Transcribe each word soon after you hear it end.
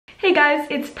Hey guys,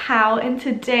 it's Pao, and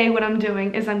today what I'm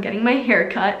doing is I'm getting my hair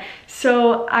cut.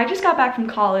 So I just got back from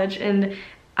college and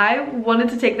I wanted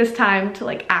to take this time to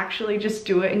like actually just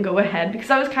do it and go ahead because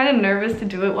I was kind of nervous to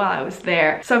do it while I was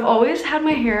there. So I've always had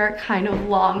my hair kind of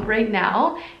long. Right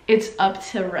now it's up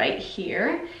to right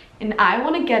here and I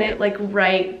want to get it like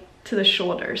right to the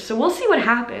shoulders. So we'll see what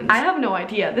happens. I have no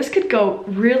idea. This could go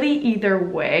really either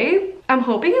way. I'm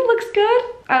hoping it looks good.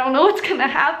 I don't know what's gonna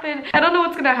happen. I don't know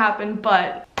what's gonna happen,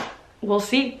 but we'll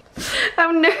see.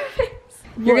 I'm nervous.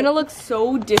 You're gonna look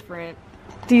so different.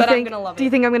 I'm gonna love it. Do you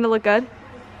think I'm gonna look good?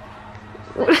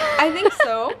 I think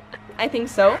so. I think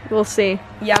so. We'll see.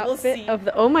 Yeah, we'll see.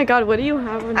 Oh my god, what do you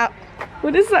have on?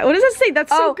 What is that? What does that say?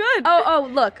 That's so good. Oh,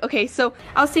 look. Okay, so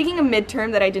I was taking a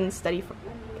midterm that I didn't study for.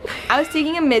 I was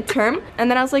taking a midterm and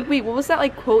then I was like, wait, what was that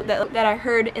like quote that I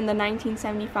heard in the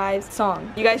 1975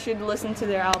 song? You guys should listen to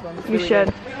their album. You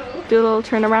should. Do a little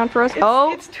turnaround for us.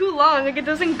 It's too long. Like it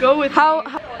doesn't go with how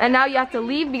and now you have to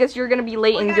leave because you're gonna be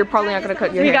late and you're probably not gonna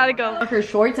cut your hair. We gotta go. Her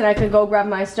shorts and I could go grab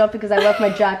my stuff because I left my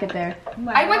jacket there.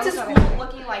 I went to school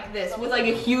looking like this with like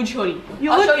a huge hoodie.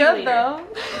 You look good though.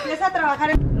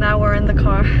 Now we're in the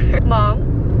car.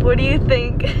 Mom, what do you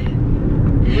think?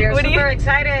 We're super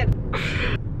excited.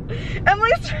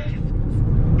 Emily's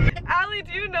Allie,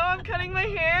 do you know I'm cutting my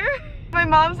hair? My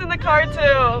mom's in the car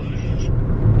too.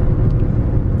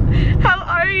 How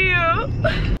are you?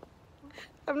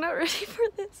 I'm not ready for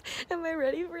this. Am I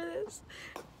ready for this?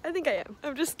 I think I am.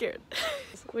 I'm just scared.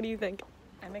 What do you think?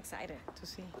 I'm excited to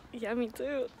see. Yeah, me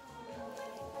too.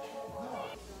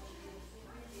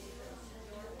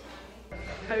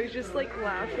 I was just like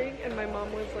laughing and my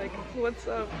mom was like, what's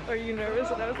up? Are you nervous?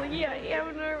 And I was like, yeah,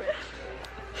 I'm nervous.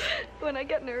 When I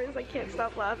get nervous, I can't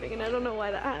stop laughing and I don't know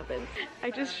why that happens.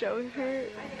 I just showed her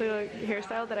the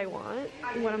hairstyle that I want.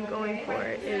 What I'm going for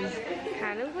is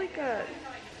kind of like a,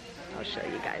 I'll show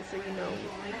you guys so you know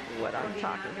what I'm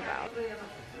talking about.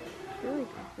 Really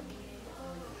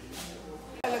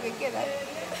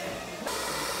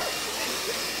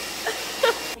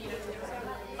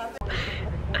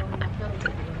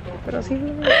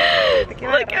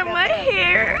Look at my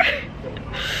hair.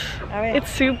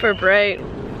 It's super bright.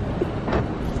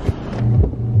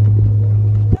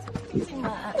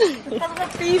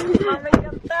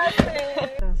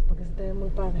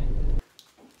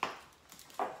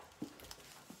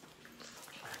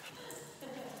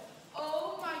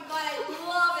 Oh my god, I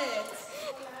love it.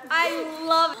 I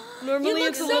love it. Normally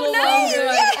it's a little nice. longer. It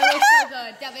looks so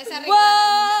good.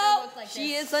 Whoa! Like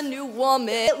She is a new woman.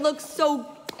 It looks so.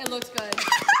 It looks good.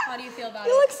 How do you feel about it?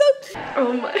 It looks so cute.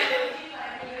 Oh my.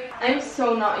 I'm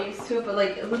so not used to it, but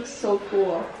like it looks so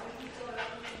cool.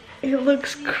 It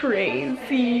looks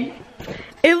crazy.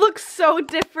 It looks so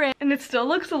different and it still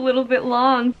looks a little bit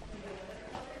long.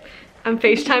 I'm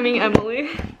FaceTiming Emily.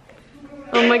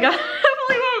 Oh my god.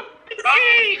 Emily won't.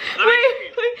 Wait.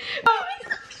 Oh.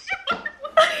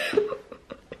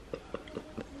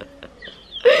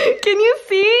 Can you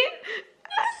see?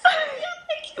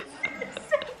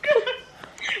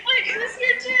 Wait, is this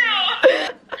your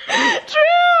too?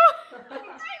 True.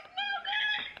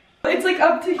 It's like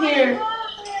up to here.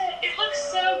 It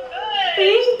looks so good.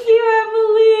 Thank you,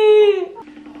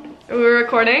 Emily. We're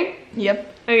recording?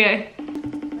 Yep. Okay.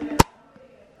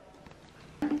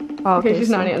 Oh, Okay, she's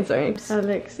not answering.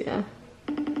 Alexia.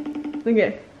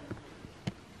 Okay.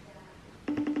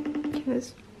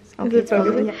 Is it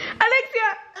focusing? Alexia!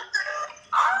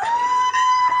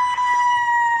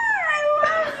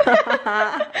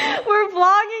 We're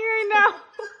vlogging right now.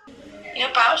 You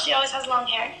know, Pao, she always has long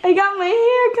hair. I got my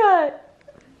hair cut.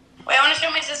 Wait, I want to show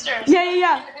my sisters.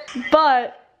 Yeah.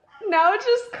 But now it's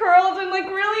just curled and like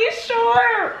really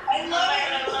short. I love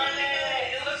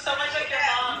it. It looks so much like your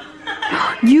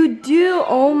mom. You do.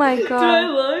 Oh my Do I god.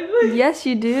 look like? Yes,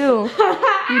 you do.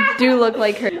 You do look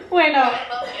like her. Wait, no.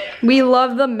 We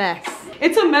love the mess.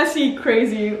 It's a messy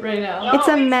crazy right now. It's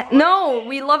a mess. No,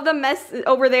 we love the mess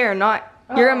over there. Not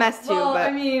you're a mess too. Well, but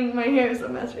I mean, my hair is a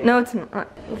mess right no, it's not. now.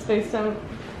 Let's FaceTime.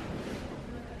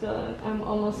 Done. I'm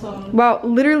almost on. Wow,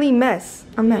 literally mess.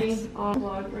 A mess. On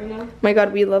vlog right now. My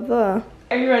god, we love the.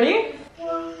 Are you ready?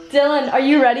 Dylan, are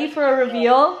you ready for a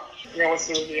reveal? Yeah, what's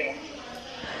the reveal?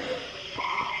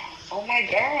 Oh my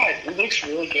god, it looks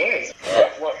really good.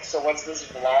 So what's this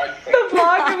vlog thing? The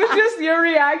vlog, it was just your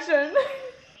reaction.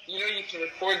 You know you can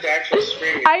record the actual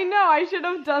screen. I know, I should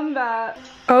have done that.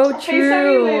 Oh, I'll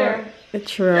FaceTime you later.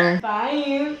 True.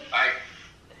 Bye. Bye.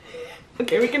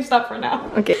 Okay, we can stop for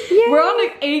now. Okay. We're on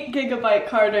an 8 GB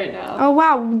card right now. Oh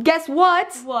wow, guess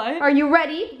what? What? Are you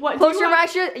ready? What? Close Do your you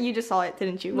eyes. You just saw it,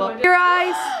 didn't you? No, I Well, didn't. your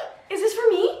eyes. Is this for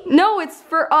me? No, it's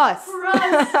for us. For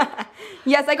us.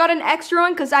 Yes, I got an extra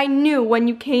one because I knew when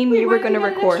you came you were gonna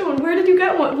record. Where did you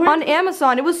get one? On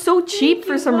Amazon. It was so cheap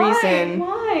for some reason.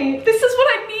 Why? This is what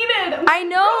I needed. I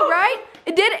know, right?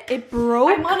 It did. It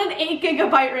broke. I'm on an 8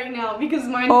 gigabyte right now because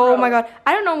mine Oh broke. my god.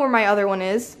 I don't know where my other one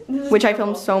is, which I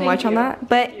filmed so much on that.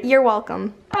 But you're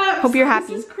welcome. Hope you're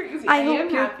happy. This is crazy. I hope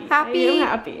you're happy. I am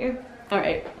happy. All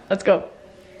right, let's go.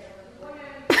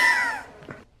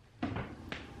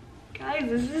 Guys,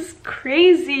 this is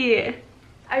crazy.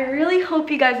 I really hope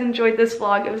you guys enjoyed this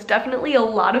vlog. It was definitely a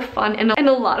lot of fun and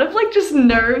a lot of like just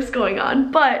nerves going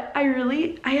on, but I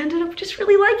ended up just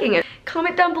really liking it.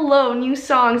 Comment down below new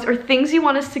songs or things you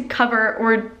want us to cover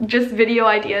or just video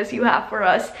ideas you have for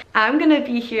us. I'm gonna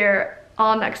be here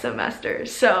all next semester,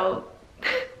 so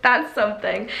that's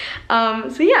something.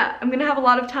 So yeah, I'm gonna have a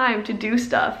lot of time to do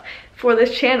stuff for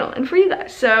this channel and for you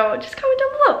guys, so just comment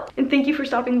down below. And thank you for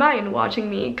stopping by and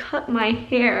watching me cut my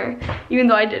hair, even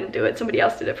though I didn't do it, somebody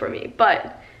else did it for me.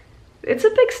 But it's a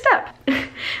big step.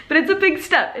 But it's a big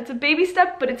step. It's a baby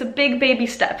step, but it's a big baby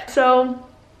step. So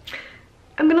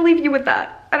I'm gonna leave you with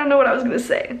that. I don't know what I was gonna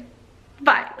say.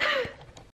 Bye.